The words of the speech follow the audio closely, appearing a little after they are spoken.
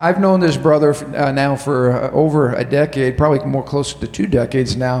I've known this brother now for over a decade, probably more close to 2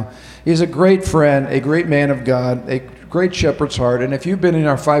 decades now. He's a great friend, a great man of God, a great shepherd's heart. And if you've been in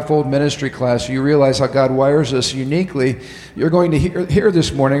our fivefold ministry class, you realize how God wires us uniquely. You're going to hear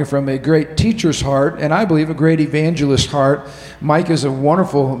this morning from a great teacher's heart, and I believe a great evangelist's heart. Mike is a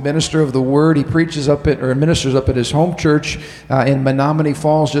wonderful minister of the Word. He preaches ministers up at his home church in Menominee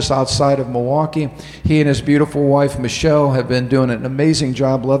Falls, just outside of Milwaukee. He and his beautiful wife, Michelle, have been doing an amazing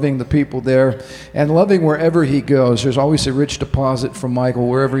job loving the people there and loving wherever he goes. There's always a rich deposit from Michael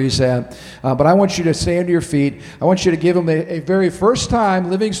wherever he's at. But I want you to stand to your feet. I want you to give him a very first time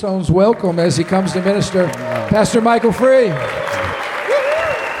Livingstone's welcome as he comes to minister. Pastor Michael Free.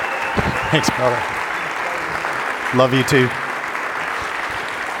 Thanks, brother. Love you too.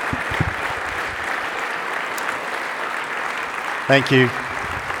 Thank you.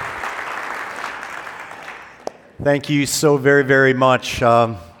 Thank you so very, very much.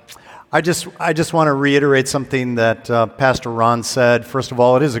 I just want to reiterate something that Pastor Ron said. First of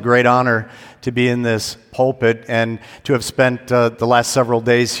all, it is a great honor to be in this pulpit and to have spent the last several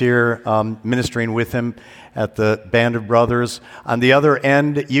days here ministering with him at the Band of Brothers. On the other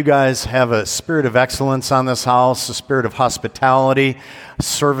end, you guys have a spirit of excellence on this house, a spirit of hospitality,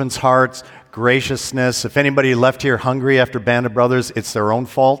 servants' hearts, graciousness. If anybody left here hungry after Band of Brothers, it's their own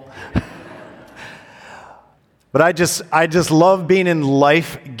fault. But I just love being in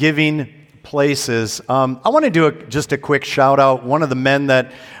life-giving places. I want to do just a quick shout-out. One of the men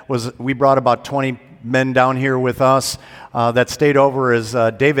we brought about 20 men down here with us that stayed over is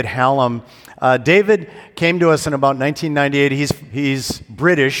David Hallam. David came to us in about 1998. He's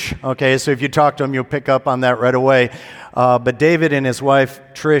British, okay, so if you talk to him, you'll pick up on that right away. But David and his wife,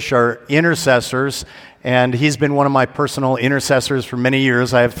 Trish, are intercessors, and he's been one of my personal intercessors for many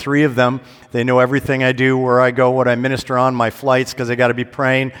years. I have 3 of them. They know everything I do, where I go, what I minister on, my flights, because I got to be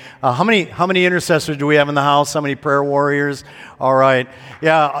praying. How many intercessors do we have in the house? How many prayer warriors? All right.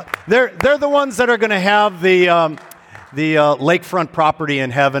 Yeah, they're the ones that are going to have the lakefront property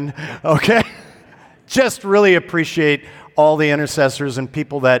in heaven, okay? Just really appreciate all the intercessors and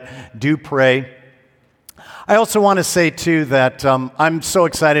people that do pray. I also want to say, too, that I'm so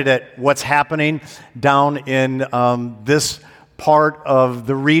excited at what's happening down in this part of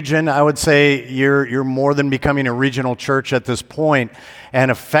the region. I would say you're more than becoming a regional church at this point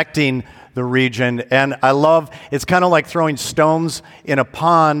and affecting the region. And I love, it's kind of like throwing stones in a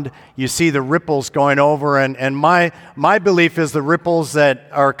pond. You see the ripples going over, and my belief is the ripples that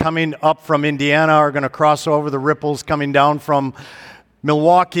are coming up from Indiana are going to cross over the ripples coming down from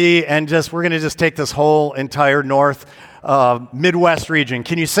Milwaukee, and we're going to just take this whole entire north Midwest region.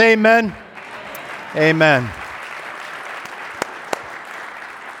 Can you say amen? Amen.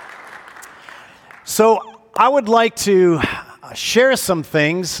 So I would like to share some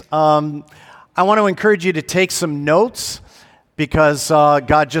things. I want to encourage you to take some notes because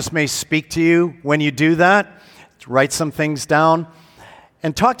God just may speak to you when you do that. Write some things down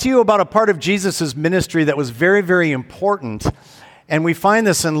and talk to you about a part of Jesus' ministry that was very, very important. And we find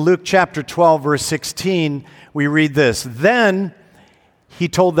this in Luke chapter 12, verse 16. We read this. Then he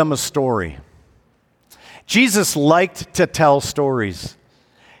told them a story. Jesus liked to tell stories.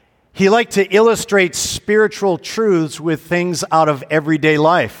 He liked to illustrate spiritual truths with things out of everyday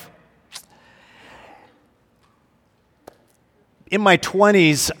life. In my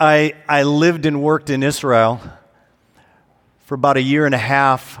 20s, I lived and worked in Israel for about 1.5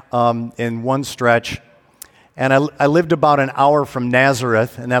 years in one stretch. And I lived about an hour from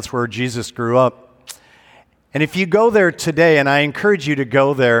Nazareth, and that's where Jesus grew up. And if you go there today, and I encourage you to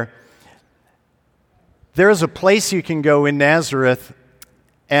go there, there's a place you can go in Nazareth,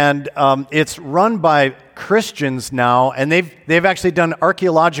 and it's run by Christians now, and they've actually done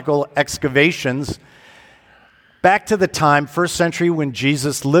archaeological excavations back to the time, 1st century, when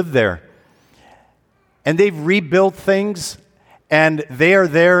Jesus lived there. And they've rebuilt things, and they are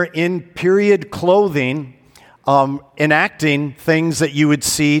there in period clothing, enacting things that you would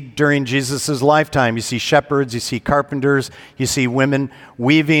see during Jesus' lifetime. You see shepherds, you see carpenters, you see women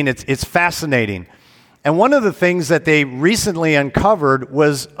weaving. It's fascinating. And one of the things that they recently uncovered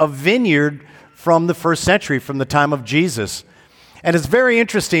was a vineyard from the 1st century, from the time of Jesus. And it's very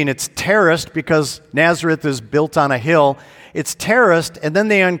interesting. It's terraced because Nazareth is built on a hill. It's terraced, and then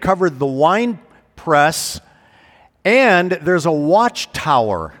they uncovered the wine press, and there's a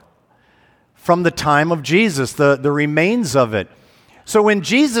watchtower from the time of Jesus, the remains of it. So when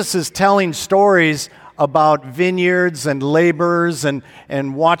Jesus is telling stories about vineyards and laborers and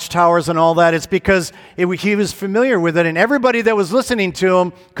watchtowers and all that, it's because he was familiar with it, and everybody that was listening to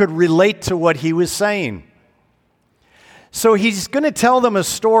him could relate to what he was saying. So he's going to tell them a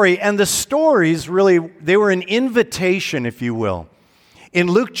story, and the stories really, they were an invitation, if you will. In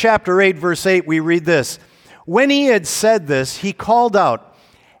Luke chapter 8, verse 8, we read this. When he had said this, he called out,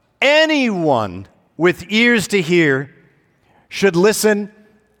 anyone with ears to hear should listen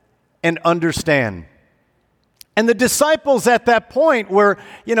and understand. And the disciples at that point were,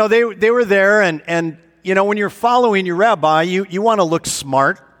 they were there, and when you're following your rabbi, you want to look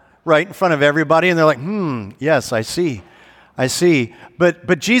smart, right, in front of everybody, and they're like, yes, I see.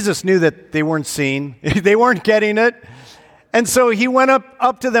 But Jesus knew that they weren't seeing, they weren't getting it. And so he went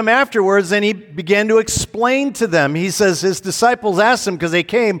up to them afterwards, and he began to explain to them. He says, his disciples asked him, because they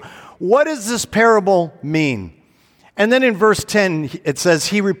came, what does this parable mean? And then in verse 10, it says,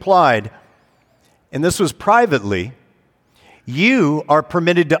 he replied, and this was privately, you are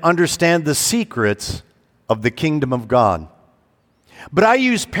permitted to understand the secrets of the kingdom of God. But I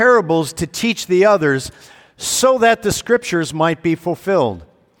use parables to teach the others so that the scriptures might be fulfilled.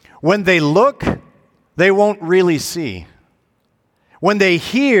 When they look, they won't really see. When they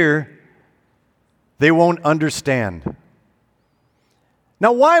hear, they won't understand.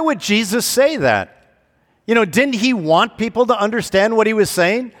 Now, why would Jesus say that? Didn't he want people to understand what he was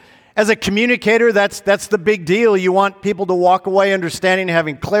saying? As a communicator, that's the big deal. You want people to walk away understanding,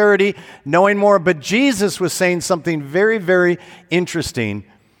 having clarity, knowing more. But Jesus was saying something very, very interesting.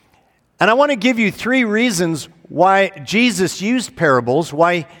 And I want to give you 3 reasons why Jesus used parables,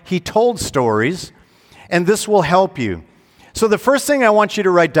 why he told stories, and this will help you. So the first thing I want you to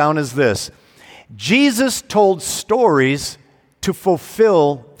write down is this. Jesus told stories to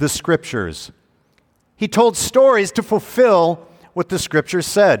fulfill the scriptures. He told stories to fulfill what the scriptures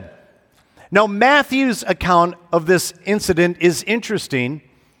said. Now, Matthew's account of this incident is interesting,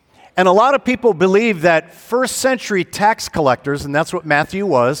 and a lot of people believe that first century tax collectors, and that's what Matthew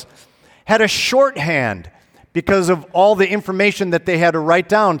was, had a shorthand because of all the information that they had to write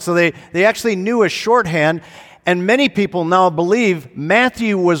down. So they actually knew a shorthand, and many people now believe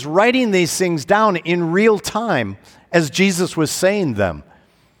Matthew was writing these things down in real time as Jesus was saying them.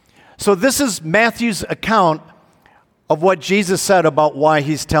 So this is Matthew's account of what Jesus said about why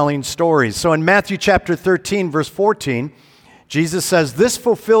he's telling stories. So in Matthew chapter 13, verse 14, Jesus says, this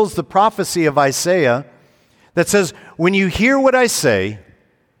fulfills the prophecy of Isaiah that says, when you hear what I say,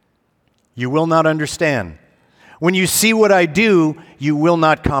 you will not understand. When you see what I do, you will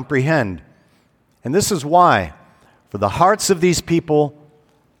not comprehend. And this is why. For the hearts of these people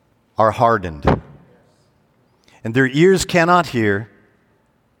are hardened, and their ears cannot hear,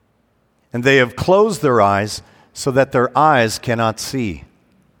 and they have closed their eyes so that their eyes cannot see.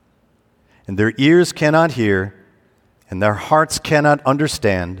 And their ears cannot hear, and their hearts cannot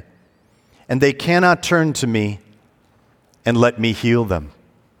understand, and they cannot turn to me and let me heal them.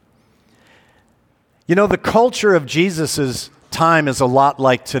 The culture of Jesus' time is a lot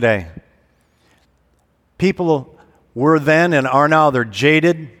like today. People were then and are now, they're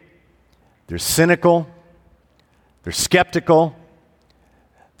jaded, they're cynical, they're skeptical,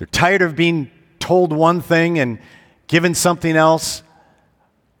 they're tired of being told one thing and given something else,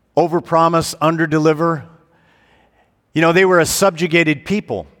 overpromise, underdeliver. They were a subjugated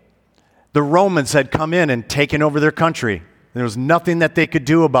people. The Romans had come in and taken over their country. There was nothing that they could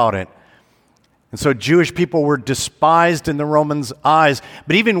do about it. And so Jewish people were despised in the Romans' eyes.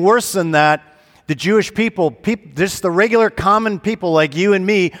 But even worse than that, the Jewish people, just the regular common people like you and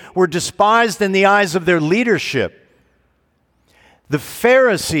me, were despised in the eyes of their leadership. The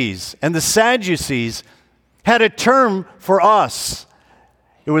Pharisees and the Sadducees had a term for us.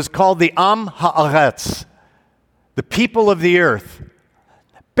 It was called the Am Haaretz, the people of the earth.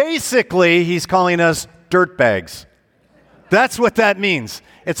 Basically, he's calling us dirtbags. That's what that means.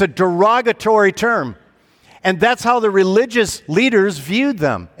 It's a derogatory term. And that's how the religious leaders viewed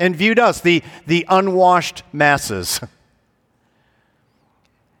them and viewed us, the unwashed masses.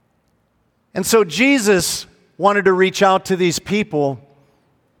 And so Jesus wanted to reach out to these people,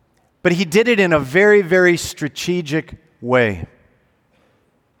 but he did it in a very, very strategic way.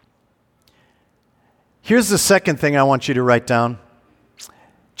 Here's the second thing I want you to write down.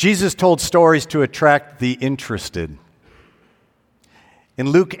 Jesus told stories to attract the interested. In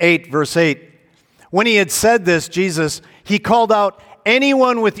Luke 8, verse 8, when he had said this, he called out,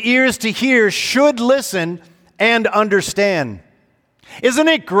 anyone with ears to hear should listen and understand. Isn't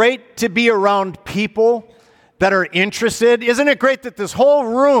it great to be around people that are interested? Isn't it great that this whole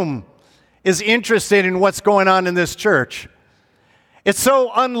room is interested in what's going on in this church? It's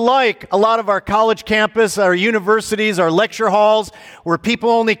so unlike a lot of our college campus, our universities, our lecture halls, where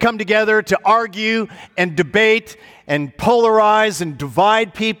people only come together to argue and debate and polarize and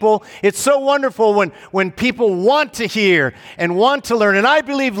divide people. It's so wonderful when people want to hear and want to learn. And I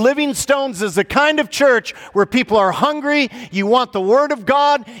believe Living Stones is the kind of church where people are hungry, you want the Word of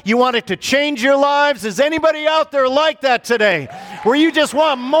God, you want it to change your lives. Is anybody out there like that today? Where you just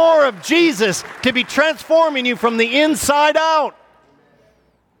want more of Jesus to be transforming you from the inside out?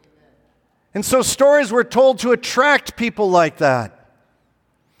 And so stories were told to attract people like that.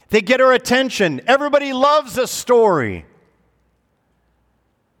 They get our attention. Everybody loves a story.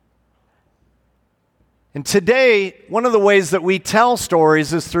 And today, one of the ways that we tell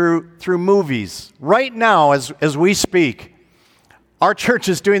stories is through movies. Right now, as we speak, our church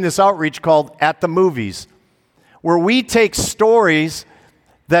is doing this outreach called At the Movies, where we take stories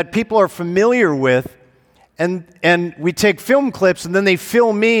that people are familiar with, and we take film clips, and then they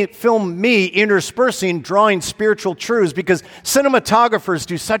film me interspersing, drawing spiritual truths, because cinematographers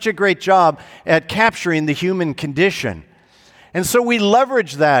do such a great job at capturing the human condition. And so we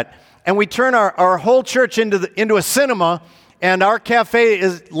leverage that, and we turn our whole church into a cinema, and our cafe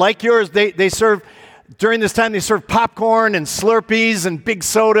is like yours. They serve, during this time, they serve popcorn and Slurpees and big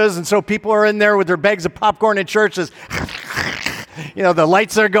sodas, and so people are in there with their bags of popcorn in churches. The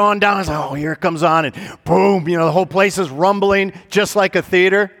lights are going down. It's like, oh, here it comes on, and boom, the whole place is rumbling just like a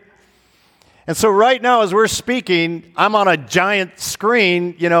theater. And so right now, as we're speaking, I'm on a giant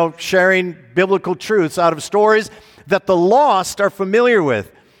screen, sharing biblical truths out of stories that the lost are familiar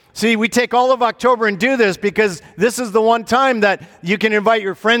with. See, we take all of October and do this because this is the one time that you can invite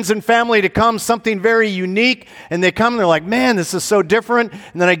your friends and family to come, something very unique, and they come and they're like, man, this is so different.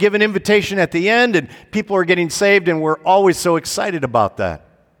 And then I give an invitation at the end, and people are getting saved, and we're always so excited about that.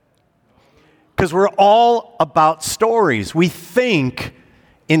 Because we're all about stories. We think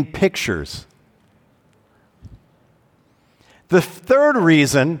in pictures. The third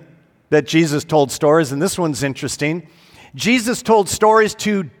reason that Jesus told stories, and this one's interesting, Jesus told stories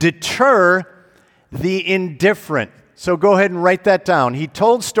to deter the indifferent. So go ahead and write that down. He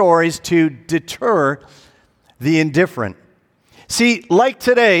told stories to deter the indifferent. See, like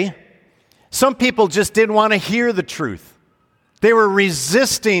today, some people just didn't want to hear the truth. They were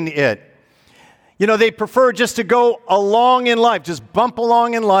resisting it. They prefer just to go along in life, just bump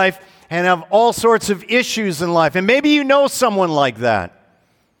along in life and have all sorts of issues in life. And maybe you know someone like that.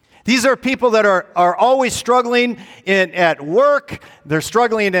 These are people that are always struggling at work, they're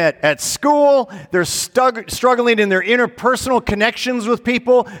struggling at school, they're struggling in their interpersonal connections with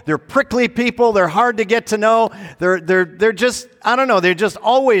people, they're prickly people, they're hard to get to know, they're just, I don't know, they're just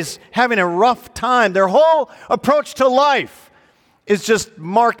always having a rough time. Their whole approach to life is just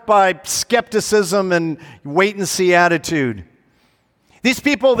marked by skepticism and wait-and-see attitude. These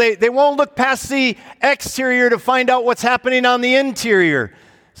people, they won't look past the exterior to find out what's happening on the interior.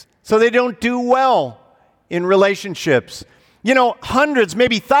 So they don't do well in relationships. Hundreds,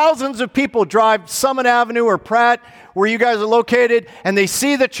 maybe thousands of people drive Summit Avenue or Pratt, where you guys are located, and they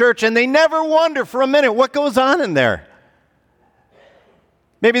see the church, and they never wonder for a minute what goes on in there.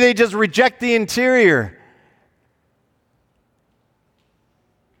 Maybe they just reject the interior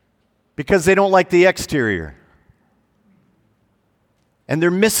because they don't like the exterior. And they're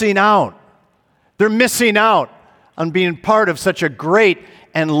missing out. They're missing out on being part of such a great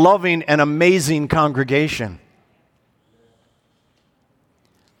and loving and amazing congregation.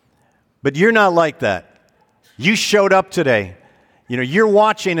 But you're not like that. You showed up today. You're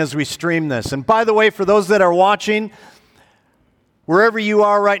watching as we stream this. And by the way, for those that are watching, wherever you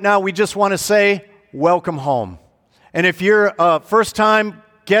are right now, we just want to say, welcome home. And if you're a first-time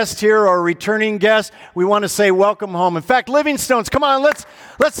guest here or a returning guest, we want to say welcome home. In fact, Living Stones, come on, let's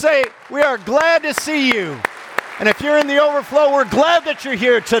say we are glad to see you. And if you're in the overflow, we're glad that you're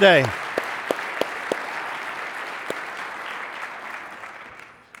here today.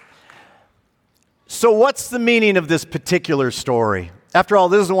 So what's the meaning of this particular story? After all,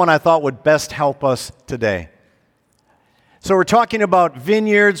 this is the one I thought would best help us today. So we're talking about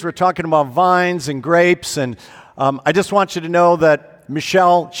vineyards, we're talking about vines and grapes, and I just want you to know that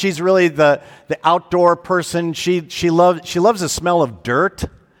Michelle, she's really the outdoor person. She loves the smell of dirt.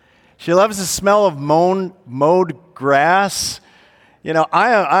 She loves the smell of mowed grass.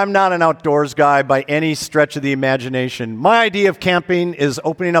 I'm not an outdoors guy by any stretch of the imagination. My idea of camping is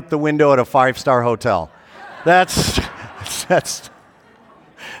opening up the window at a 5-star hotel. That's.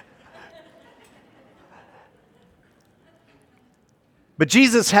 But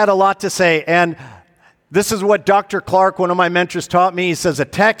Jesus had a lot to say, and this is what Dr. Clark, one of my mentors, taught me. He says a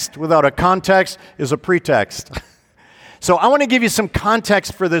text without a context is a pretext. So I want to give you some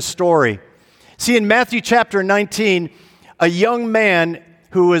context for this story. See, in Matthew chapter 19, a young man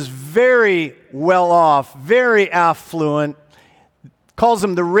who was very well off, very affluent, calls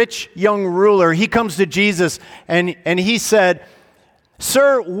him the rich young ruler. He comes to Jesus and he said,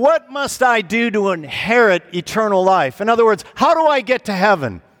 "Sir, what must I do to inherit eternal life?" In other words, how do I get to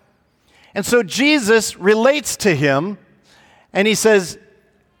heaven? And so Jesus relates to him and he says,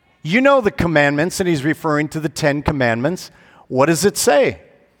 "You know the commandments," and he's referring to the 10 commandments. What does it say?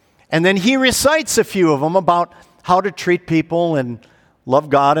 And then he recites a few of them about how to treat people and love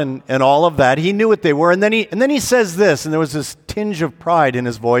God and all of that. He knew what they were. And then he says this, and there was this tinge of pride in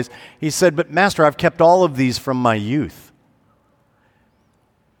his voice. He said, "But Master, I've kept all of these from my youth."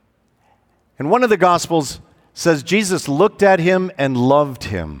 And one of the Gospels says Jesus looked at him and loved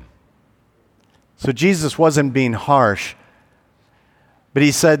him. So Jesus wasn't being harsh, but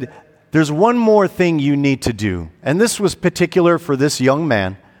he said, "There's one more thing you need to do." And this was particular for this young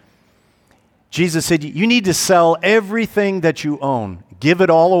man. Jesus said, "You need to sell everything that you own, give it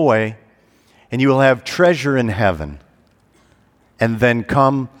all away, and you will have treasure in heaven. And then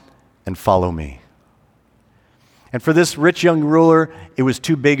come and follow me." And for this rich young ruler, it was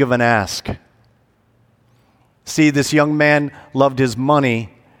too big of an ask. See, this young man loved his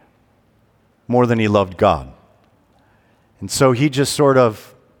money more than he loved God. And so he just sort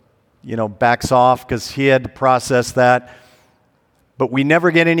of, backs off because he had to process that. But we never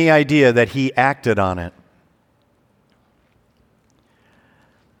get any idea that he acted on it.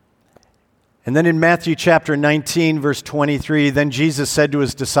 And then in Matthew chapter 19, verse 23, then Jesus said to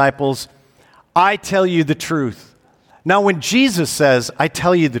his disciples, "I tell you the truth." Now, when Jesus says, "I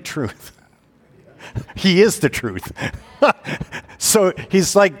tell you the truth," he is the truth. So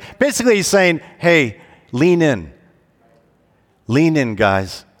he's basically he's saying, hey, lean in. Lean in,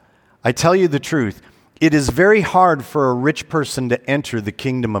 guys. I tell you the truth. It is very hard for a rich person to enter the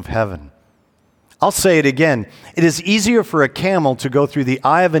kingdom of heaven. I'll say it again. It is easier for a camel to go through the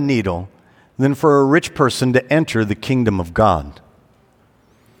eye of a needle than for a rich person to enter the kingdom of God.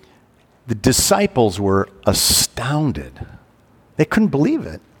 The disciples were astounded. They couldn't believe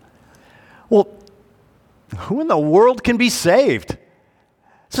it. Well, who in the world can be saved?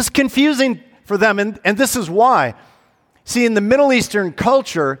 It's just confusing for them, and this is why. See, in the Middle Eastern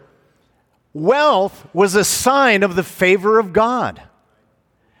culture, wealth was a sign of the favor of God.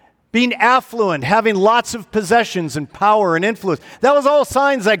 Being affluent, having lots of possessions and power and influence, that was all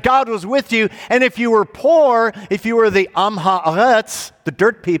signs that God was with you. And if you were poor, if you were the Am Haaretz, the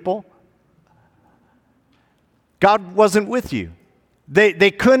dirt people, God wasn't with you.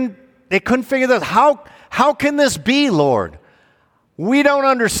 They couldn't figure this. How can this be, Lord? We don't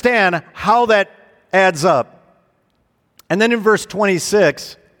understand how that adds up. And then in verse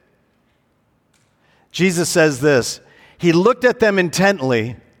 26, Jesus says this. He looked at them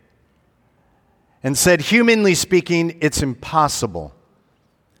intently and said, humanly speaking, it's impossible.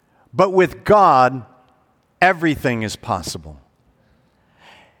 But with God, everything is possible.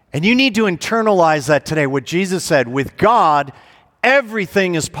 And you need to internalize that today, what Jesus said. With God,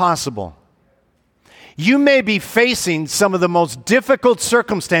 everything is possible. You may be facing some of the most difficult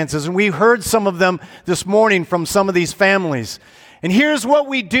circumstances, and we heard some of them this morning from some of these families. And here's what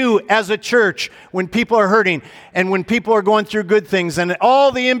we do as a church when people are hurting and when people are going through good things and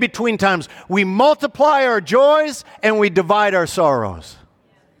all the in-between times. We multiply our joys and we divide our sorrows.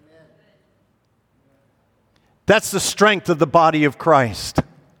 That's the strength of the body of Christ.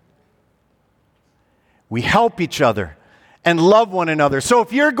 We help each other and love one another. So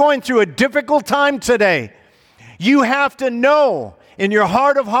if you're going through a difficult time today, you have to know in your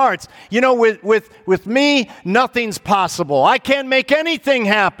heart of hearts, with me, nothing's possible. I can't make anything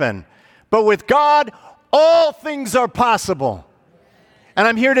happen. But with God, all things are possible. And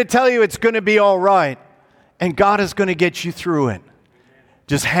I'm here to tell you it's going to be all right. And God is going to get you through it.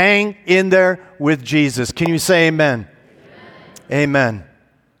 Just hang in there with Jesus. Can you say amen? Amen.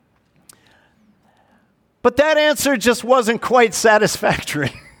 But that answer just wasn't quite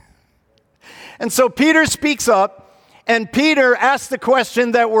satisfactory. And so Peter speaks up, and Peter asks the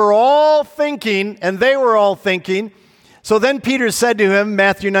question that we're all thinking, and they were all thinking. So then Peter said to him,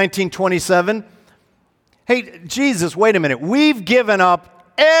 Matthew 19:27, hey, Jesus, wait a minute. We've given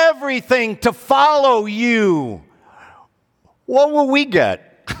up everything to follow you. What will we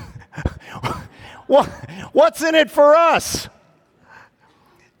get? What's in it for us?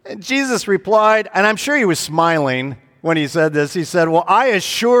 And Jesus replied, and I'm sure he was smiling when he said this. He said, well, I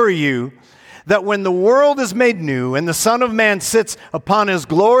assure you that when the world is made new and the Son of Man sits upon his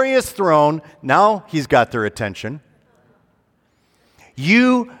glorious throne, now he's got their attention,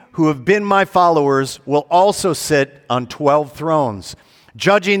 you who have been my followers will also sit on 12 thrones,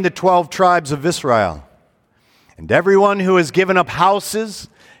 judging the 12 tribes of Israel. And everyone who has given up houses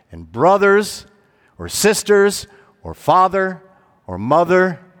and brothers or sisters or father or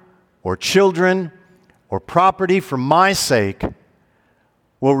mother or children or property for my sake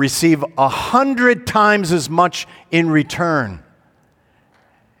will receive 100 times as much in return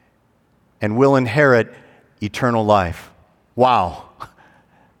and will inherit eternal life. Wow.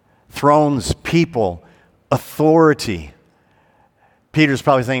 Thrones, people, authority. Peter's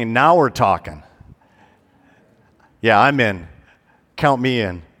probably thinking, now we're talking. Yeah, I'm in. Count me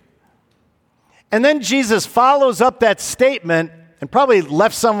in. And then Jesus follows up that statement and probably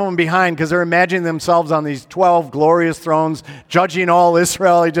left some of them behind because they're imagining themselves on these 12 glorious thrones, judging all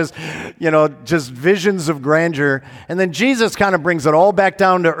Israel. He just visions of grandeur. And then Jesus kind of brings it all back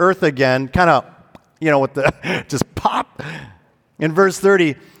down to earth again, kind of, with the, just pop. In verse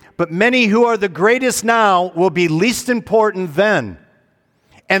 30, but many who are the greatest now will be least important then.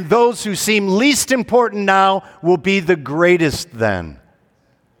 And those who seem least important now will be the greatest then.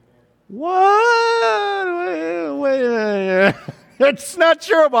 What? Wait. It's not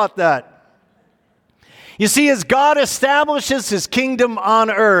sure about that. You see, as God establishes his kingdom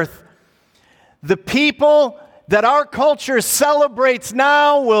on earth, the people that our culture celebrates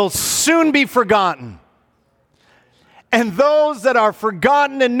now will soon be forgotten. And those that are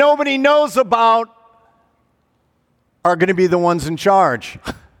forgotten and nobody knows about are going to be the ones in charge.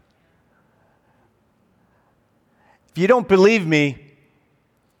 If you don't believe me,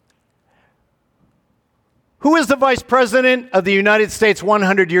 who was the vice president of the United States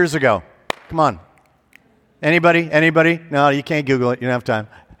 100 years ago? Come on. Anybody? No, you can't Google it. You don't have time.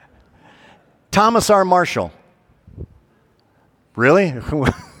 Thomas R. Marshall. Really?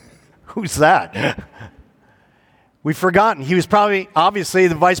 Who's that? We've forgotten. He was obviously,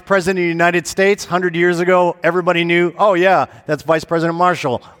 the vice president of the United States 100 years ago. Everybody knew, oh yeah, that's Vice President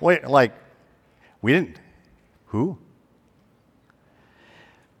Marshall. Wait, we didn't. Who?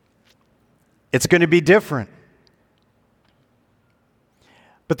 It's going to be different.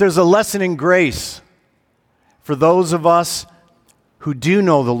 But there's a lesson in grace for those of us who do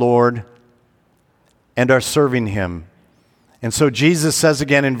know the Lord and are serving him. And so Jesus says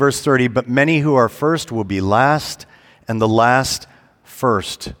again in verse 30, but many who are first will be last, and the last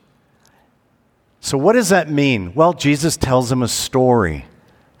first. So what does that mean? Well, Jesus tells them a story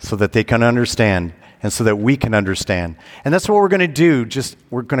so that they can understand and so that we can understand. And that's what we're going to do.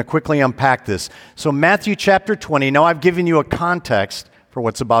 We're going to quickly unpack this. So Matthew chapter 20, now I've given you a context for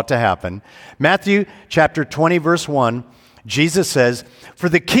what's about to happen. Matthew chapter 20, verse 1, Jesus says, for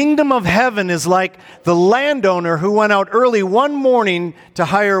the kingdom of heaven is like the landowner who went out early one morning to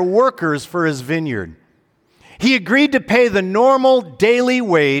hire workers for his vineyard. He agreed to pay the normal daily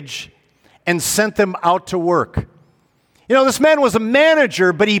wage and sent them out to work. This man was a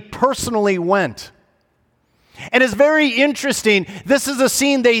manager, but he personally went. And it's very interesting. This is a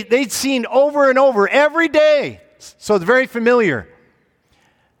scene they'd seen over and over every day. So it's very familiar.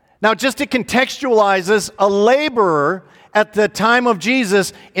 Now, just to contextualize this, a laborer at the time of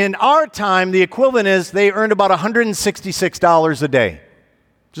Jesus, in our time, the equivalent is they earned about $166 a day,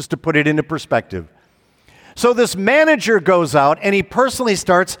 just to put it into perspective. So this manager goes out and he personally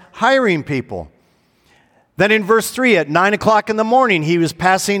starts hiring people. Then in verse 3, at 9 o'clock in the morning, he was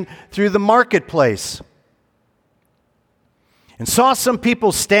passing through the marketplace and saw some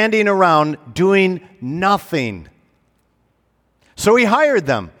people standing around doing nothing. So he hired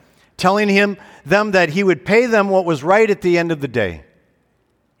them, telling them that he would pay them what was right at the end of the day.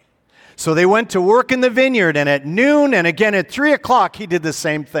 So they went to work in the vineyard, and at noon and again at 3 o'clock, he did the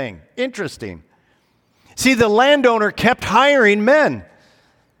same thing. Interesting. See, the landowner kept hiring men.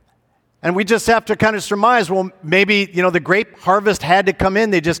 And we just have to kind of surmise, well, maybe, the grape harvest had to come in.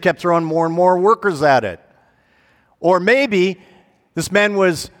 They just kept throwing more and more workers at it. Or maybe this man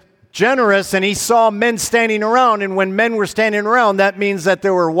was generous and he saw men standing around, and when men were standing around, that means that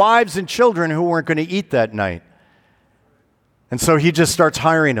there were wives and children who weren't going to eat that night. And so he just starts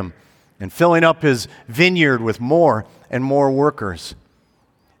hiring them and filling up his vineyard with more and more workers.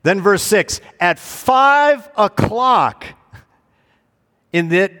 Then verse 6, at 5 o'clock in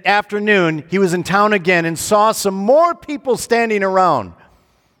the afternoon, he was in town again and saw some more people standing around.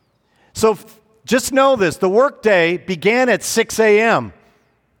 So just know this, the workday began at 6 a.m.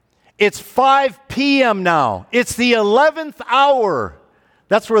 It's 5 p.m. now. It's the 11th hour.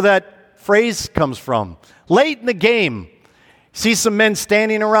 That's where that phrase comes from. Late in the game, see some men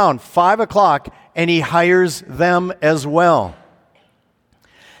standing around, 5 o'clock, and he hires them as well.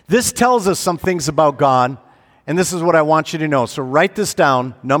 This tells us some things about God And this is what I want you to know. So write this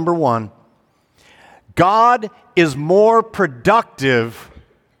down. Number one, God is more productive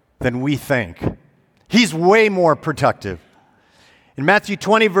than we think. He's way more productive. In Matthew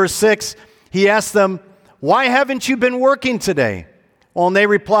 20, verse 6, he asked them, "Why haven't you been working today?" Well, and they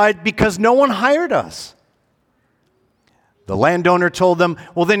replied, "Because no one hired us." The landowner told them,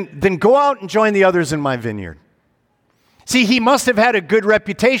 "Well, then go out and join the others in my vineyard." See, he must have had a good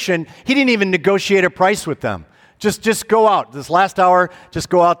reputation. He didn't even negotiate a price with them. Just go out. This last hour, just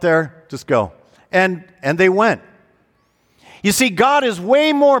go out there, just go. And they went. You see, God is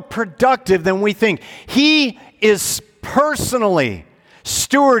way more productive than we think. He is personally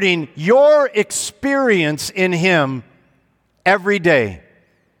stewarding your experience in Him every day,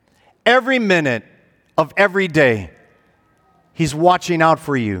 every minute of every day. He's watching out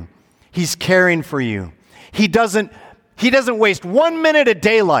for you. He's caring for you. He doesn't waste 1 minute of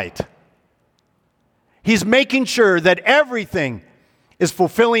daylight. He's making sure that everything is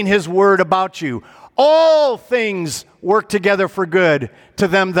fulfilling His word about you. All things work together for good to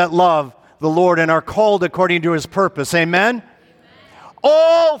them that love the Lord and are called according to His purpose. Amen? Amen.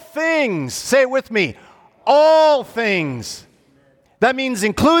 All things. Say it with me. All things. That means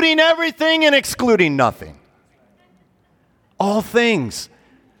including everything and excluding nothing. All things.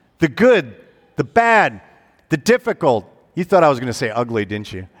 The good, the bad, the difficult. You thought I was going to say ugly,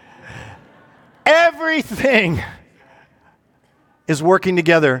 didn't you? Everything is working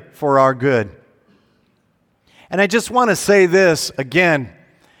together for our good. And I just want to say this again,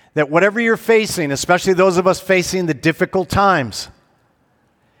 that whatever you're facing, especially those of us facing the difficult times,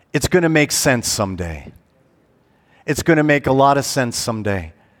 it's going to make sense someday. It's going to make a lot of sense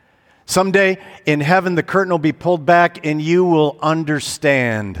someday. Someday in heaven, the curtain will be pulled back and you will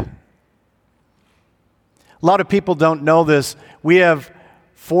understand. A lot of people don't know this. We have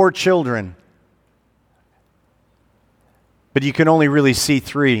 4 children, but you can only really see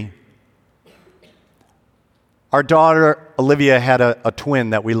 3. Our daughter, Olivia, had a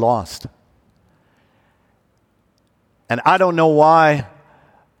twin that we lost. And I don't know why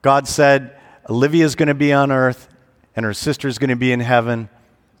God said Olivia's going to be on earth and her sister's going to be in heaven,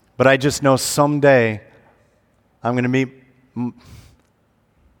 but I just know someday I'm going to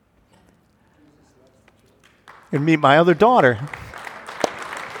meet my other daughter.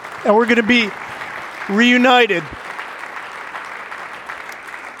 And we're going to be reunited.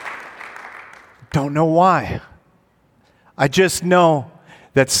 Don't know why. I just know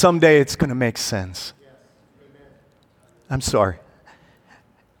that someday it's going to make sense. I'm sorry.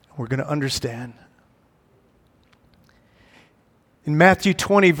 We're going to understand. In Matthew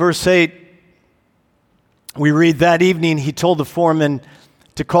 20, verse 8, we read, "That evening he told the foreman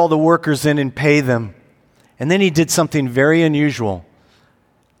to call the workers in and pay them. And then he did something very unusual,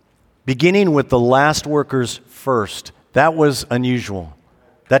 beginning with the last workers first." That was unusual.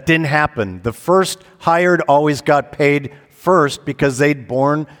 That didn't happen. The first hired always got paid first because they'd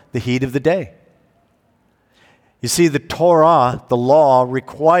borne the heat of the day. You see, the Torah, the law,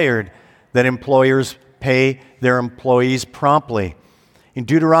 required that employers pay their employees promptly. In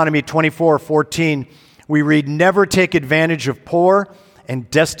Deuteronomy 24:14, we read, "Never take advantage of poor and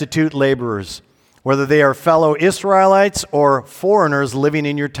destitute laborers, whether they are fellow Israelites or foreigners living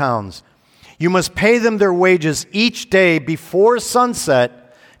in your towns. You must pay them their wages each day before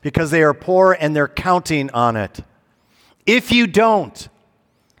sunset because they are poor and they're counting on it. If you don't,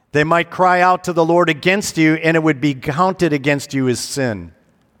 they might cry out to the Lord against you, and it would be counted against you as sin."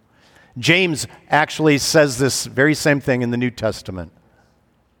 James actually says this very same thing in the New Testament.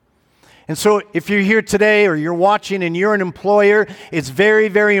 And so if you're here today or you're watching and you're an employer, it's very,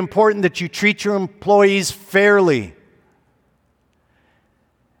 very important that you treat your employees fairly.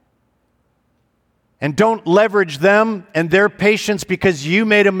 And don't leverage them and their patience because you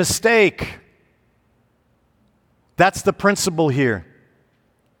made a mistake. That's the principle here.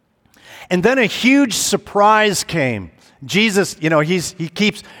 And then a huge surprise came. Jesus, he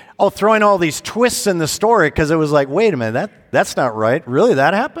keeps throwing all these twists in the story because it was like, wait a minute, that's not right. Really,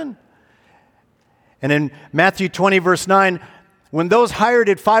 that happened? And in Matthew 20, verse 9, when those hired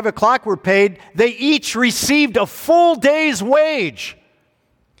at 5 o'clock were paid, they each received a full day's wage.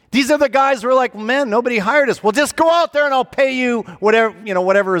 These are the guys who are like, man, nobody hired us. Well, just go out there and I'll pay you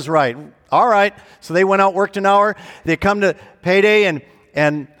whatever is right. All right. So they went out, worked an hour. They come to payday,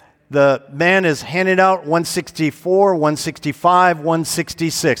 and the man is handing out $164, $165,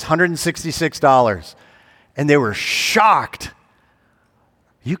 $166, $166. And they were shocked.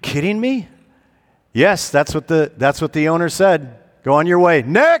 Are you kidding me? Yes, that's what the owner said. Go on your way.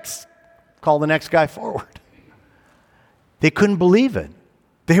 Next! Call the next guy forward. They couldn't believe it.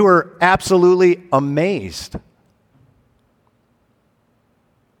 They were absolutely amazed.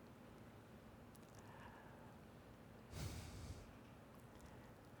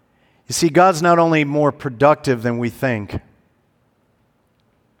 You see, God's not only more productive than we think,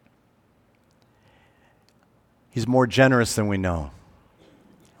 He's more generous than we know.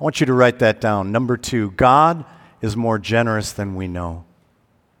 I want you to write that down. Number 2, God is more generous than we know.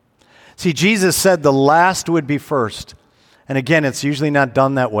 See, Jesus said the last would be first. And again, it's usually not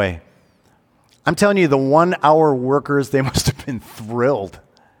done that way. I'm telling you, the 1-hour workers, they must have been thrilled.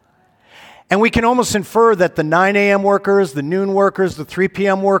 And we can almost infer that the 9 a.m. workers, the noon workers, the 3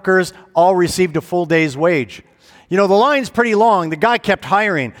 p.m. workers all received a full day's wage. You know, the line's pretty long. The guy kept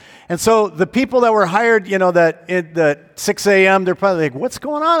hiring. And so the people that were hired, you know, that at the 6 a.m., they're probably like, what's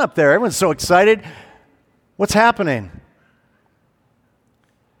going on up there? Everyone's so excited. What's happening?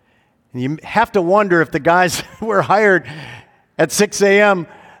 And you have to wonder if the guys were hired at 6 a.m.,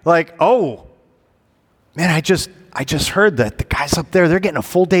 like, oh, man, I just heard that the guys up there, they're getting a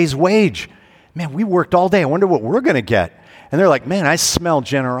full day's wage. Man, we worked all day. I wonder what we're going to get. And they're like, man, I smell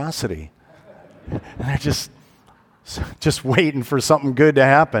generosity. And they're just waiting for something good to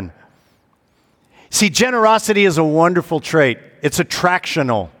happen. See, generosity is a wonderful trait. It's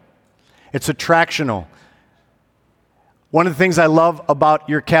attractional. It's attractional. One of the things I love about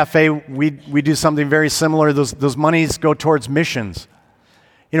your cafe, we do something very similar. Those monies go towards missions.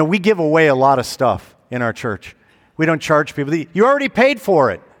 You know, we give away a lot of stuff in our church. We don't charge people. You already paid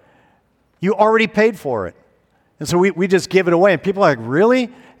for it. You already paid for it. And so we just give it away. And people are like,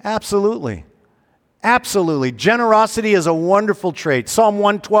 really? Absolutely. Absolutely. Generosity is a wonderful trait. Psalm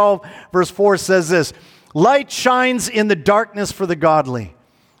 112, verse 4 says this, light shines in the darkness for the godly.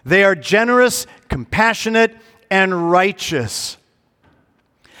 They are generous, compassionate, and righteous.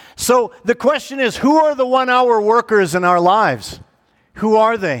 So the question is, who are the 1-hour workers in our lives? Who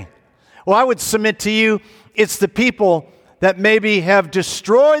are they? Well, I would submit to you, it's the people that maybe have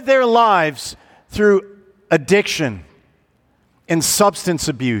destroyed their lives through addiction and substance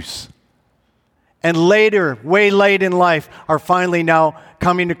abuse. And later, way late in life, are finally now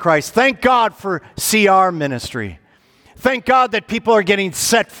coming to Christ. Thank God for CR ministry. Thank God that people are getting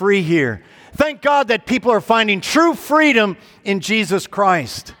set free here. Thank God that people are finding true freedom in Jesus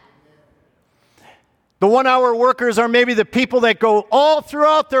Christ. The 1-hour workers are maybe the people that go all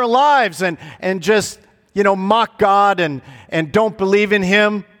throughout their lives and just, you know, mock God and don't believe in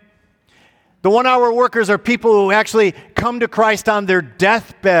Him. The 1-hour workers are people who actually come to Christ on their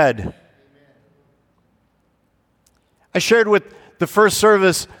deathbed. I shared with the first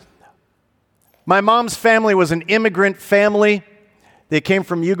service, my mom's family was an immigrant family. They came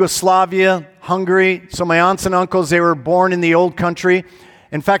from Yugoslavia, Hungary. So my aunts and uncles, they were born in the old country.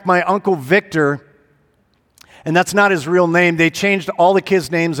 In fact, my uncle Victor, and that's not his real name, they changed all the kids'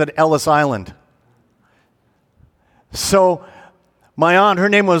 names at Ellis Island. So my aunt, her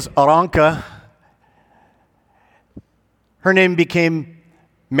name was Aranka. Her name became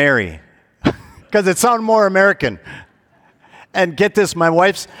Mary because it sounded more American. And get this, my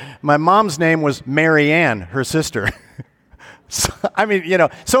mom's name was Mary Ann, her sister. So, I mean, you know,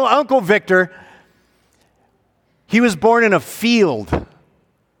 so Uncle Victor, he was born in a field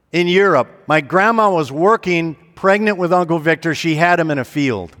in Europe. My grandma was working, pregnant with Uncle Victor. She had him in a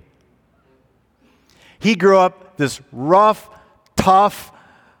field. He grew up this rough, tough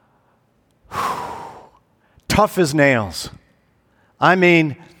as nails. I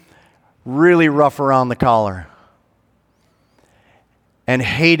mean, really rough around the collar. And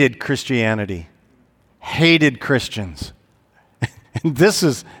hated Christianity. Hated Christians. And this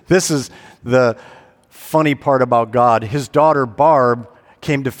is the funny part about God. His daughter Barb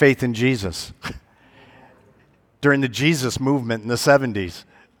came to faith in Jesus during the Jesus movement in the 70s.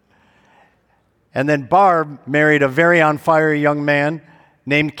 And then Barb married a very on fire young man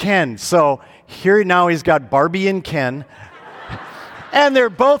named Ken. So here now he's got Barbie and Ken. And they're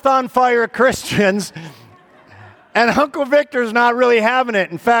both on fire Christians. And Uncle Victor's not really having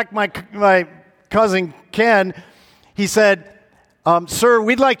it. In fact, my cousin Ken, he said, sir,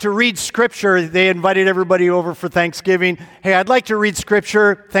 we'd like to read Scripture. They invited everybody over for Thanksgiving. Hey, I'd like to read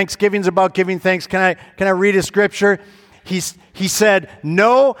Scripture. Thanksgiving's about giving thanks. Can I read a Scripture? He said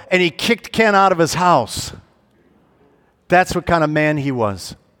no, and he kicked Ken out of his house. That's what kind of man he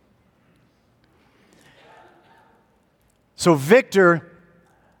was. So Victor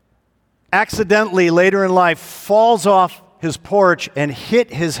accidentally later in life falls off his porch and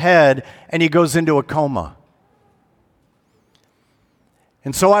hit his head, and he goes into a coma.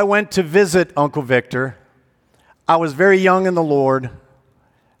 And so I went to visit Uncle Victor. I was very young in the Lord,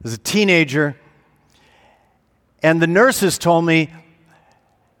 as a teenager, and the nurses told me,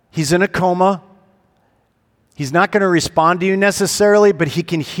 he's in a coma. He's not going to respond to you necessarily, but he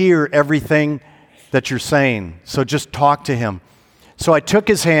can hear everything that you're saying. So just talk to him. So I took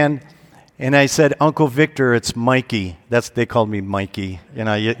his hand, And I said, Uncle Victor, it's Mikey. They called me Mikey.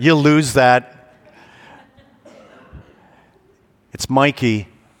 You lose that. It's Mikey.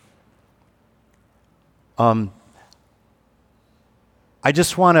 I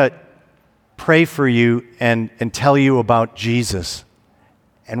just want to pray for you and tell you about Jesus.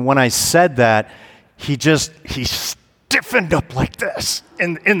 And when I said that, he stiffened up like this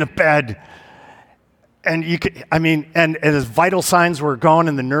in the bed. And and his vital signs were gone,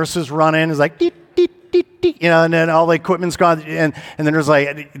 and the nurses run in. It's like, deet, deet, deet, deet, and then all the equipment's gone, and the nurse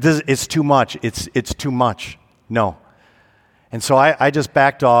like, it's too much. It's too much. No. And so I just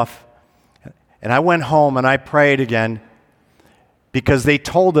backed off, and I went home and I prayed again, because they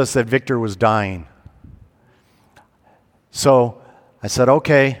told us that Victor was dying. So I said,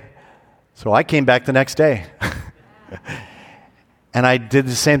 okay. So I came back the next day. And I did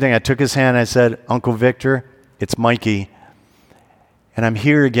the same thing. I took his hand and I said, Uncle Victor, it's Mikey. And I'm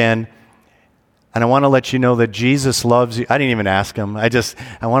here again. And I want to let you know that Jesus loves you. I didn't even ask him. I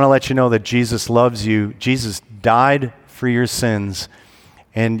want to let you know that Jesus loves you. Jesus died for your sins.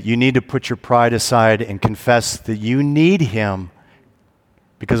 And you need to put your pride aside and confess that you need him,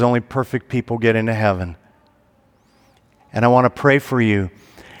 because only perfect people get into heaven. And I want to pray for you.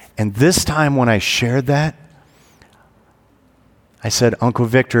 And this time when I shared that, I said, Uncle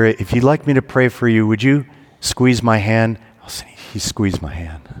Victor, if you'd like me to pray for you, would you squeeze my hand? He squeezed my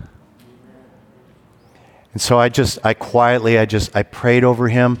hand. And so I prayed over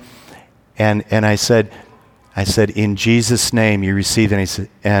him, and I said, in Jesus' name you receive it.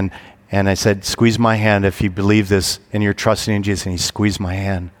 And I said, squeeze my hand if you believe this and you're trusting in Jesus. And he squeezed my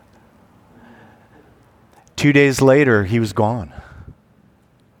hand. 2 days later, he was gone.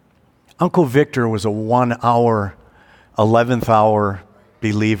 Uncle Victor was a 1 hour, 11th hour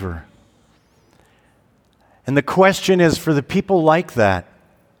believer. And the question is, for the people like that,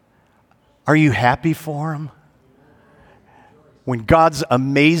 are you happy for them? When God's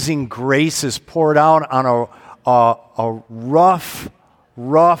amazing grace is poured out on a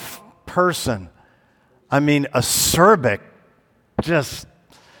rough person, a Serbic,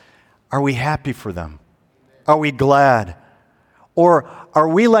 are we happy for them? Are we glad? Or are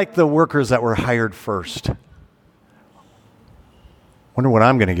we like the workers that were hired first? Wonder what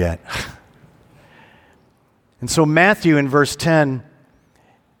I'm going to get. And so Matthew in verse 10,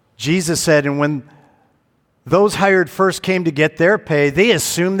 Jesus said, and when those hired first came to get their pay, they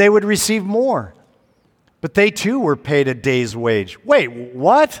assumed they would receive more. But they too were paid a day's wage. Wait,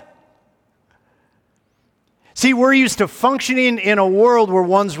 what? See, we're used to functioning in a world where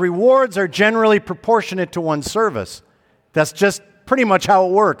one's rewards are generally proportionate to one's service. That's just pretty much how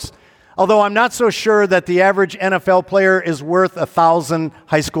it works. Although I'm not so sure that the average NFL player is worth 1,000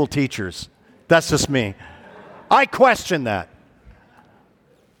 high school teachers. That's just me. I question that.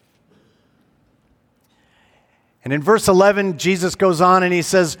 And in verse 11, Jesus goes on and he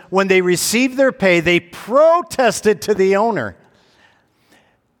says, when they received their pay, they protested to the owner.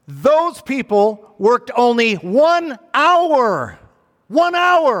 Those people worked only 1 hour. 1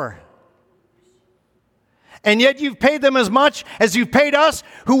 hour. And yet you've paid them as much as you've paid us,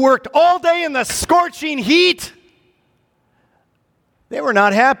 who worked all day in the scorching heat. They were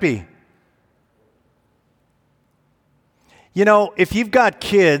not happy. You know, if you've got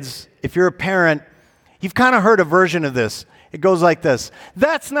kids, if you're a parent, you've kind of heard a version of this. It goes like this.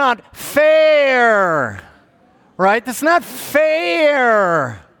 That's not fair. Right? That's not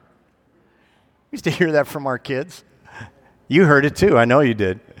fair. We used to hear that from our kids. You heard it too. I know you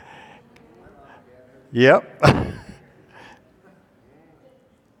did. Yep.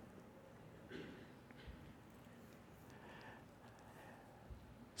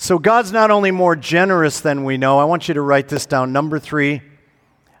 So God's not only more generous than we know. I want you to write this down. Number 3,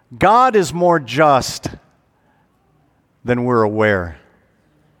 God is more just than we're aware.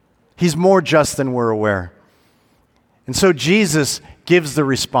 He's more just than we're aware. And so Jesus gives the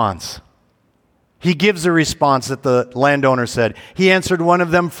response. He gives the response that the landowner said. He answered one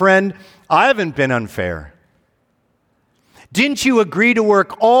of them, friend, I haven't been unfair. Didn't you agree to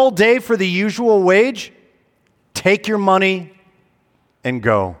work all day for the usual wage? Take your money and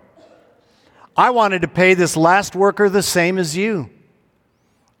go. I wanted to pay this last worker the same as you.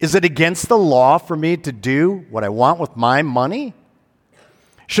 Is it against the law for me to do what I want with my money?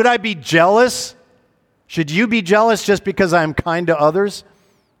 Should I be jealous? Should you be jealous just because I'm kind to others?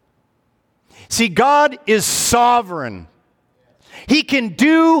 See, God is sovereign. He can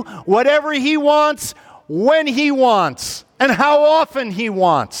do whatever He wants, when He wants, and how often He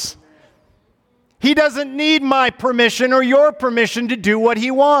wants. He doesn't need my permission or your permission to do what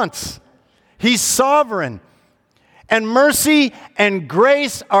He wants. He's sovereign. And mercy and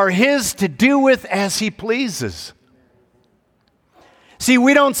grace are His to do with as He pleases. See,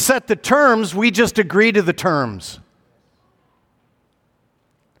 we don't set the terms, we just agree to the terms.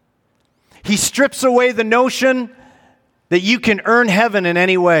 He strips away the notion that you can earn heaven in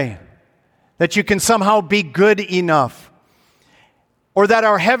any way, that you can somehow be good enough, or that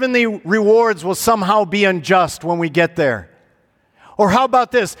our heavenly rewards will somehow be unjust when we get there. Or how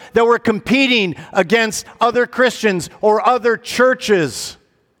about this, that we're competing against other Christians or other churches.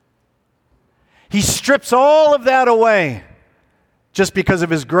 He strips all of that away just because of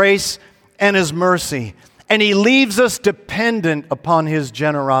His grace and His mercy. And He leaves us dependent upon His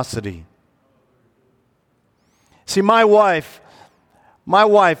generosity. See, my wife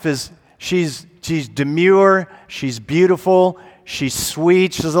she's demure, she's beautiful, she's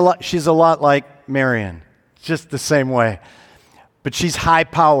sweet, she's a lot like Marion, just the same way. But she's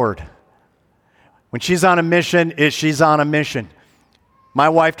high-powered. When she's on a mission, she's on a mission. My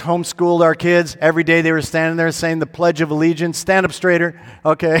wife homeschooled our kids. Every day they were standing there saying the Pledge of Allegiance. Stand up straighter,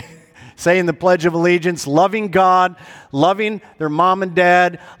 okay? Saying the Pledge of Allegiance, loving God, loving their mom and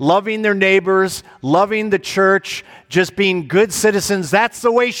dad, loving their neighbors, loving the church, just being good citizens. That's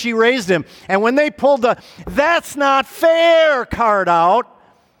the way she raised him. And when they pulled the "that's not fair" card out,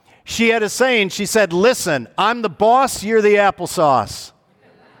 she had a saying. She said, "Listen, I'm the boss, you're the applesauce."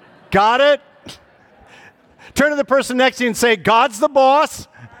 Got it? Turn to the person next to you and say, "God's the boss,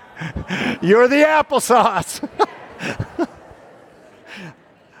 you're the applesauce."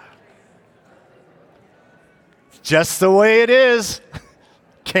 Just the way it is.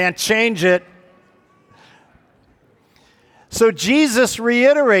 Can't change it. So Jesus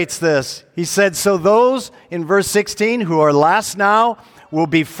reiterates this. He said, so those in verse 16 who are last now will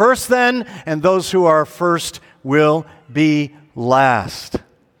be first then, and those who are first will be last.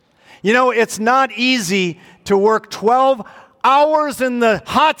 You know, it's not easy to work 12 hours in the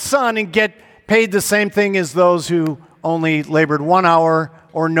hot sun and get paid the same thing as those who only labored 1 hour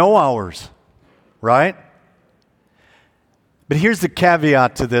or no hours, right? But here's the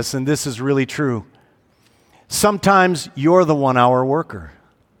caveat to this, and this is really true. Sometimes you're the 1 hour worker,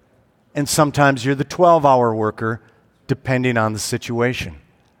 and sometimes you're the 12-hour worker, depending on the situation.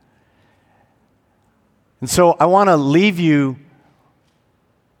 And so I want to leave you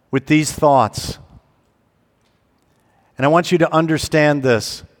with these thoughts. And I want you to understand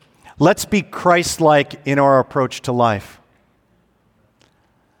this. Let's be Christ-like in our approach to life.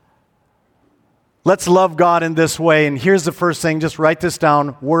 Let's love God in this way. And here's the first thing. Just write this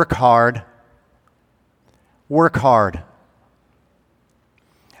down. Work hard. Work hard.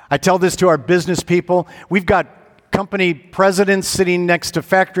 I tell this to our business people. We've got company presidents sitting next to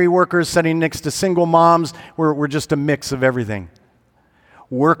factory workers, sitting next to single moms. We're just a mix of everything.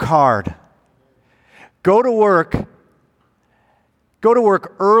 Work hard. Go to work. Go to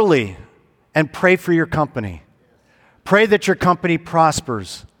work early and pray for your company. Pray that your company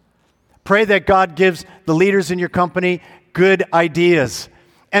prospers. Pray that God gives the leaders in your company good ideas.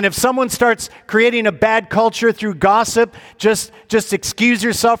 And if someone starts creating a bad culture through gossip, just excuse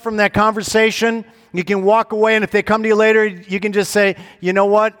yourself from that conversation. You can walk away, and if they come to you later, you can just say, you know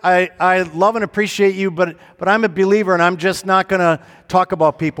what, I love and appreciate you, but I'm a believer, and I'm just not going to talk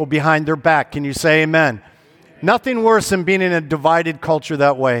about people behind their back. Can you say amen? Nothing worse than being in a divided culture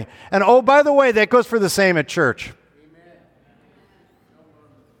that way. And oh, by the way, that goes for the same at church.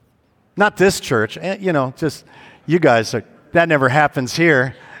 Not this church, just you guys, that never happens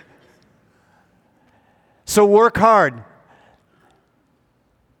here. So work hard.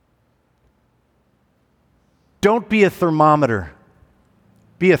 Don't be a thermometer.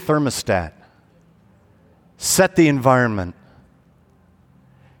 Be a thermostat. Set the environment.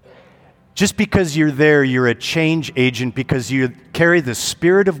 Just because you're there, you're a change agent because you carry the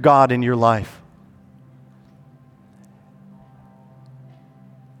Spirit of God in your life.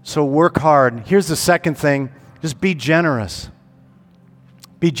 So work hard. Here's the second thing. Just be generous.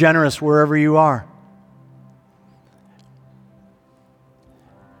 Be generous wherever you are.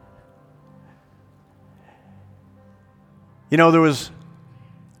 You know, there was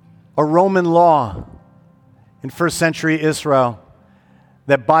a Roman law in first century Israel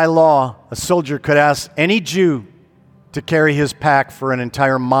that by law, a soldier could ask any Jew to carry his pack for an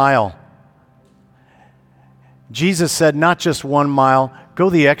entire mile. Jesus said, not just 1 mile, go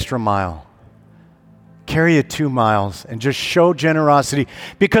the extra mile. Carry it 2 miles and just show generosity.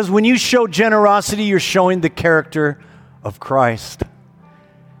 Because when you show generosity, you're showing the character of Christ,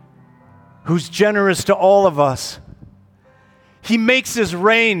 who's generous to all of us. He makes His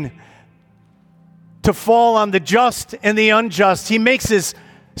rain to fall on the just and the unjust. He makes His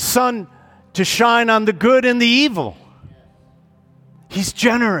sun to shine on the good and the evil. He's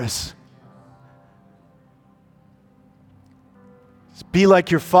generous. Be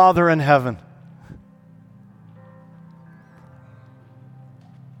like your Father in heaven.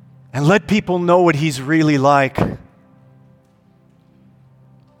 And let people know what He's really like.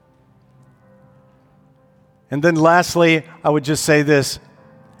 And then lastly, I would just say this.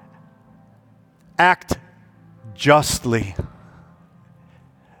 Act justly.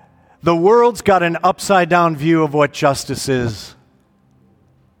 The world's got an upside down view of what justice is.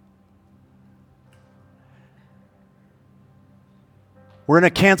 We're in a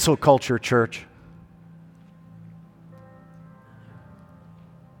cancel culture, church.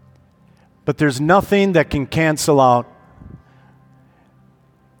 But there's nothing that can cancel out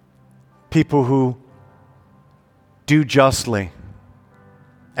people who do justly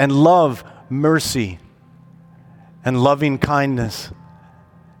and love mercy and loving kindness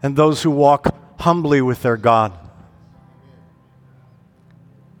and those who walk humbly with their God.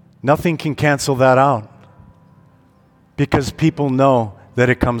 Nothing can cancel that out because people know that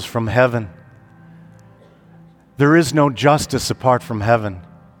it comes from heaven. There is no justice apart from heaven.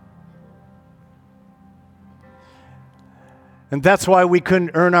 And that's why we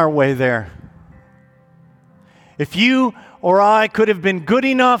couldn't earn our way there. If you or I could have been good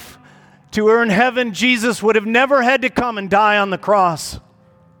enough to earn heaven, Jesus would have never had to come and die on the cross.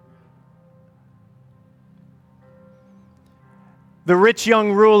 The rich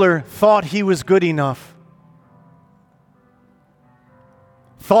young ruler thought he was good enough.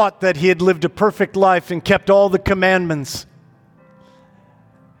 Thought that he had lived a perfect life and kept all the commandments.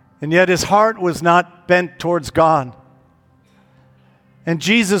 And yet his heart was not bent towards God. And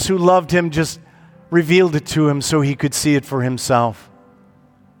Jesus, who loved him, just revealed it to him so he could see it for himself.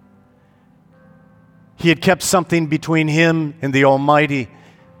 He had kept something between him and the Almighty,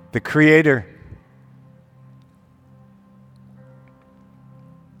 the Creator.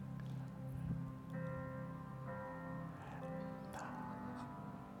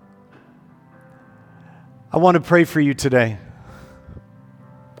 I want to pray for you today.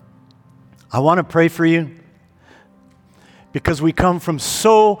 I want to pray for you because we come from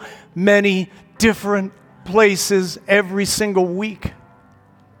so many different places every single week.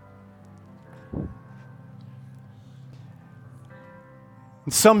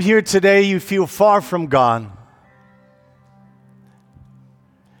 And some here today, you feel far from God.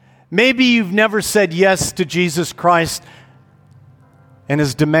 Maybe you've never said yes to Jesus Christ and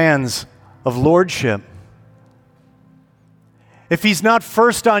His demands of lordship. If He's not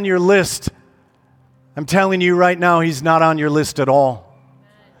first on your list, I'm telling you right now, He's not on your list at all.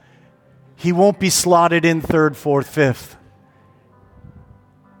 He won't be slotted in third, fourth, fifth.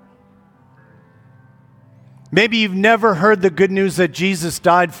 Maybe you've never heard the good news that Jesus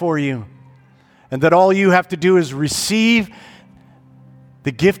died for you and that all you have to do is receive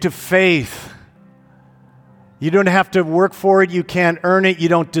the gift of faith. You don't have to work for it. You can't earn it. You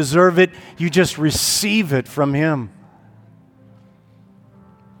don't deserve it. You just receive it from Him.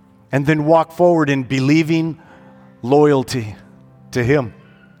 And then walk forward in believing loyalty to Him.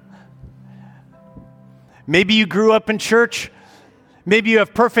 Maybe you grew up in church. Maybe you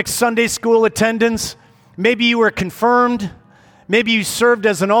have perfect Sunday school attendance. Maybe you were confirmed. Maybe you served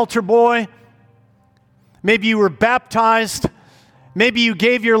as an altar boy. Maybe you were baptized. Maybe you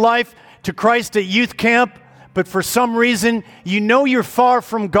gave your life to Christ at youth camp. But for some reason, you know you're far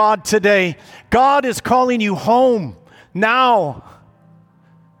from God today. God is calling you home now.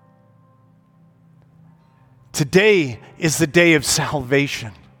 Today is the day of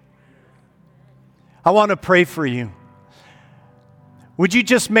salvation. I want to pray for you. Would you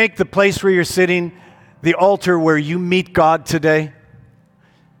just make the place where you're sitting the altar where you meet God today?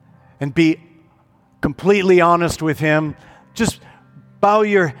 And be completely honest with Him. Just bow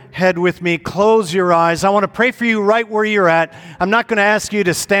your head with me. Close your eyes. I want to pray for you right where you're at. I'm not going to ask you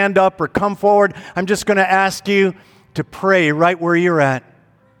to stand up or come forward. I'm just going to ask you to pray right where you're at.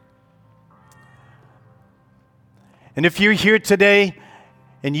 And if you're here today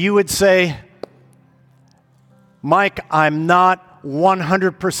and you would say, Mike, I'm not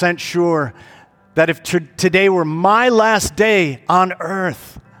 100% sure that if today were my last day on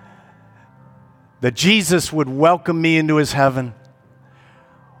earth, that Jesus would welcome me into His heaven.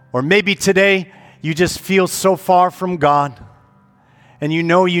 Or maybe today you just feel so far from God and you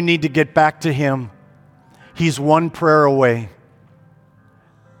know you need to get back to Him. He's one prayer away.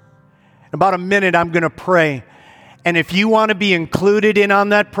 In about a minute, I'm going to pray. And if you want to be included in on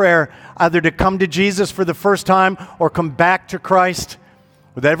that prayer, either to come to Jesus for the first time or come back to Christ,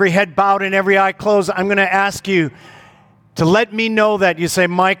 with every head bowed and every eye closed, I'm going to ask you to let me know that. You say,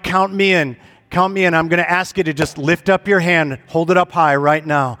 Mike, count me in. count me in. I'm going to ask you to just lift up your hand, hold it up high right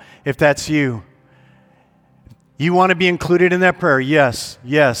now, if that's you. You want to be included in that prayer? Yes,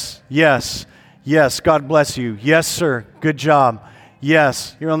 yes, yes, yes. God bless you. Yes, sir. Good job.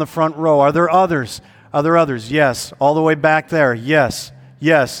 Yes, you're on the front row. Are there others? Are there others? Yes. All the way back there. Yes,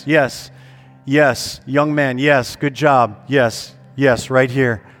 yes, yes, yes. Young man, yes. Good job. Yes, yes, right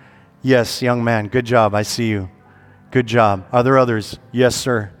here. Yes, young man. Good job. I see you. Good job. Are there others? Yes,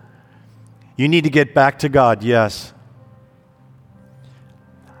 sir. You need to get back to God. Yes.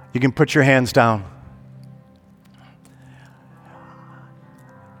 You can put your hands down.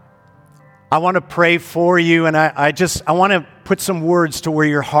 I want to pray for you, and I want to put some words to where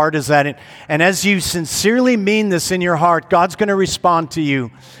your heart is at. And as you sincerely mean this in your heart, God's going to respond to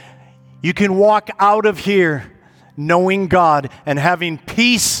you. You can walk out of here knowing God and having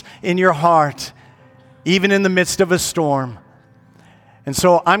peace in your heart, even in the midst of a storm. And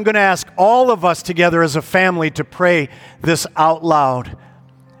so I'm going to ask all of us together as a family to pray this out loud.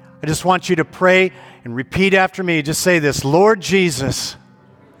 I just want you to pray and repeat after me. Just say this: Lord Jesus,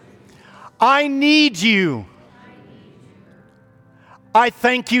 I need you. I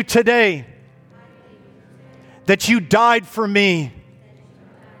thank you today that you died for me.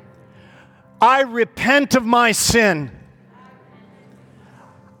 I repent of my sin.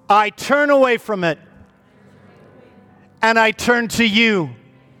 I turn away from it and I turn to you.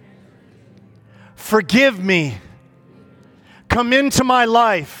 Forgive me. Come into my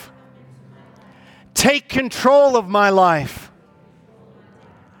life. Take control of my life.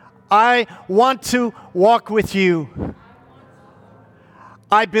 I want to walk with you.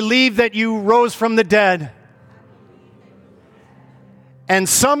 I believe that you rose from the dead. And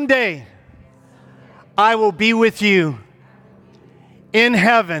someday I will be with you in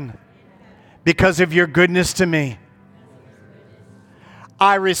heaven because of your goodness to me.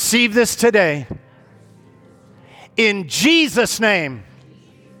 I receive this today in Jesus' name.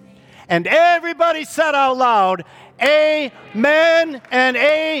 And everybody said out loud, amen and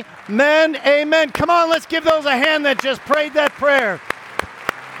amen, amen. Come on, let's give those a hand that just prayed that prayer.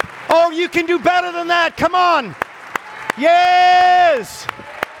 Oh, you can do better than that. Come on. Yes.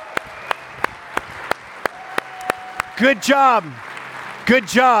 Good job. Good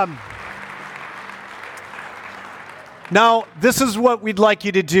job. Now, this is what we'd like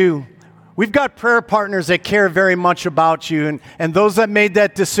you to do. We've got prayer partners that care very much about you. And those that made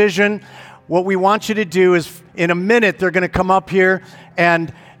that decision, what we want you to do is, in a minute, they're going to come up here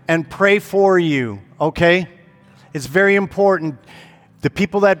and pray for you, okay? It's very important. The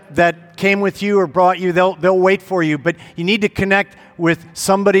people that came with you or brought you, they'll wait for you. But you need to connect with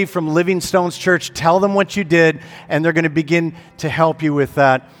somebody from Living Stones Church. Tell them what you did, and they're going to begin to help you with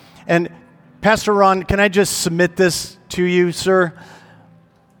that. And Pastor Ron, can I just submit this to you, sir?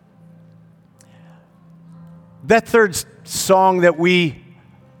 That third song that we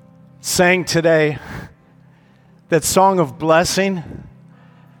sang today, that song of blessing,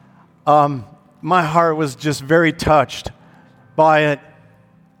 my heart was just very touched by it.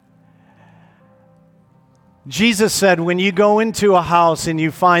 Jesus said, when you go into a house and you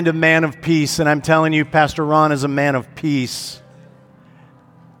find a man of peace, and I'm telling you, Pastor Ron is a man of peace,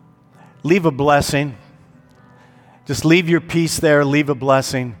 leave a blessing. Just leave your peace there, leave a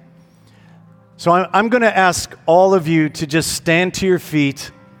blessing. So I'm going to ask all of you to just stand to your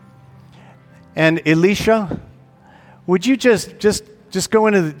feet. And Elisha, would you just go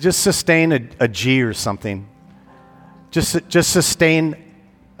into, just sustain a G or something? Just sustain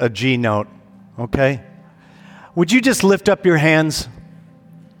a G note, okay? Would you just lift up your hands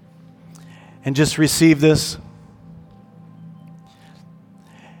and just receive this?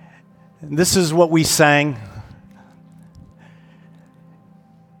 And this is what we sang.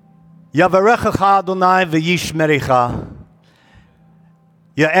 Yavarechacha Adonai v'yishmerecha.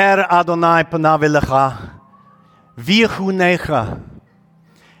 Ya'er Adonai panav elecha v'yechunecha.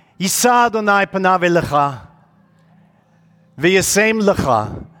 Yisa Adonai panav elecha v'yasem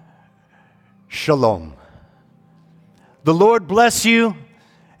lecha shalom. The Lord bless you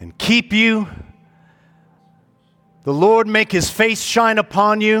and keep you. The Lord make his face shine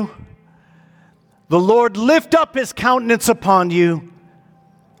upon you. The Lord lift up his countenance upon you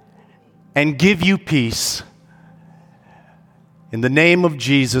and give you peace. In the name of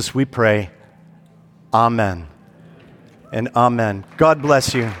Jesus we pray. Amen and amen. God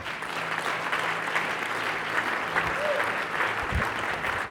bless you.